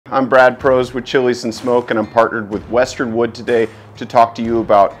I'm Brad Prose with Chilies and Smoke, and I'm partnered with Western Wood today to talk to you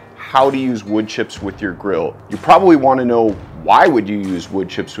about how to use wood chips with your grill. You probably want to know, why would you use wood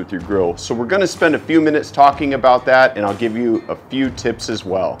chips with your grill? So we're going to spend a few minutes talking about that, and I'll give you a few tips as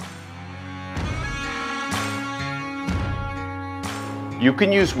well. You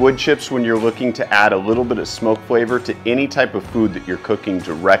can use wood chips when you're looking to add a little bit of smoke flavor to any type of food that you're cooking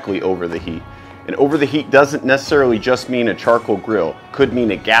directly over the heat. And over the heat doesn't necessarily just mean a charcoal grill. Could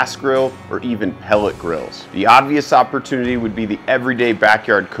mean a gas grill or even pellet grills. The obvious opportunity would be the everyday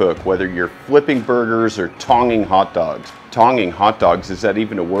backyard cook, whether you're flipping burgers or tonging hot dogs. Tonging hot dogs, is that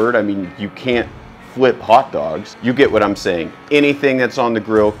even a word? I mean, you can't flip hot dogs. You get what I'm saying. Anything that's on the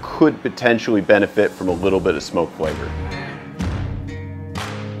grill could potentially benefit from a little bit of smoke flavor.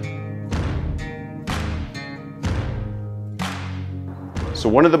 So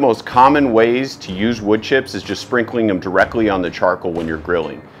one of the most common ways to use wood chips is just sprinkling them directly on the charcoal when you're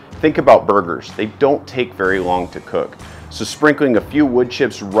grilling. Think about burgers. They don't take very long to cook. So sprinkling a few wood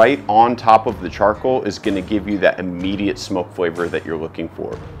chips right on top of the charcoal is going to give you that immediate smoke flavor that you're looking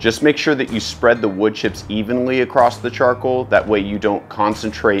for. Just make sure that you spread the wood chips evenly across the charcoal. That way you don't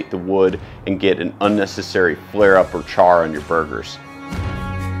concentrate the wood and get an unnecessary flare up or char on your burgers.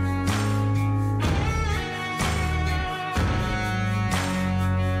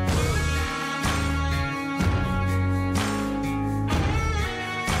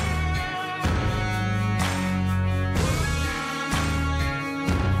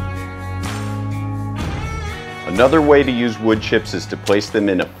 Another way to use wood chips is to place them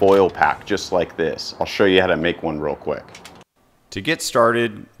in a foil pack, just like this. I'll show you how to make one real quick. To get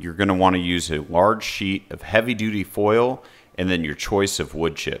started, you're going to want to use a large sheet of heavy-duty foil and then your choice of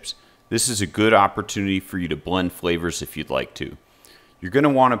wood chips. This is a good opportunity for you to blend flavors if you'd like to. You're going to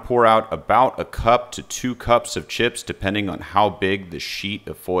want to pour out about a cup to 2 cups of chips depending on how big the sheet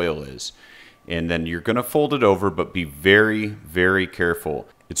of foil is. And then you're going to fold it over, but be very, very careful.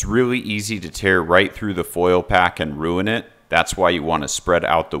 It's really easy to tear right through the foil pack and ruin it. That's why you want to spread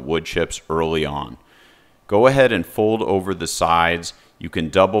out the wood chips early on. Go ahead and fold over the sides. You can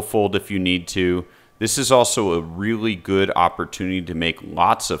double fold if you need to. This is also a really good opportunity to make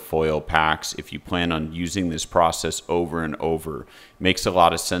lots of foil packs if you plan on using this process over and over. It makes a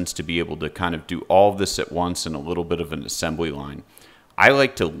lot of sense to be able to kind of do all of this at once in a little bit of an assembly line. I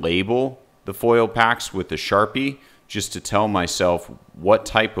like to label the foil packs with a Sharpie just to tell myself what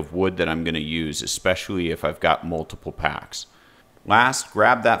type of wood that I'm going to use, especially if I've got multiple packs. Last,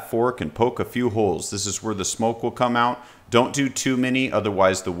 grab that fork and poke a few holes. This is where the smoke will come out. Don't do too many,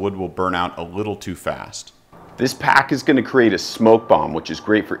 otherwise the wood will burn out a little too fast. This pack is going to create a smoke bomb, which is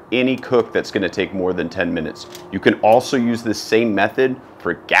great for any cook that's going to take more than 10 minutes. You can also use this same method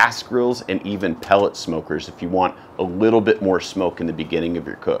for gas grills and even pellet smokers if you want a little bit more smoke in the beginning of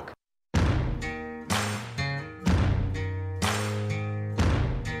your cook.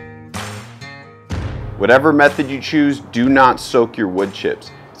 Whatever method you choose, do not soak your wood chips.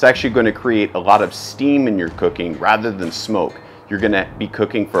 It's actually going to create a lot of steam in your cooking rather than smoke. You're going to be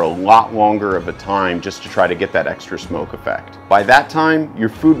cooking for a lot longer of a time just to try to get that extra smoke effect. By that time, your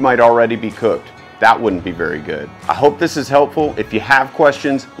food might already be cooked. That wouldn't be very good. I hope this is helpful. If you have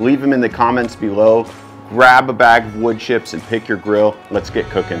questions, leave them in the comments below. Grab a bag of wood chips and pick your grill. Let's get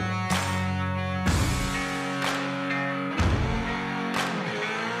cooking.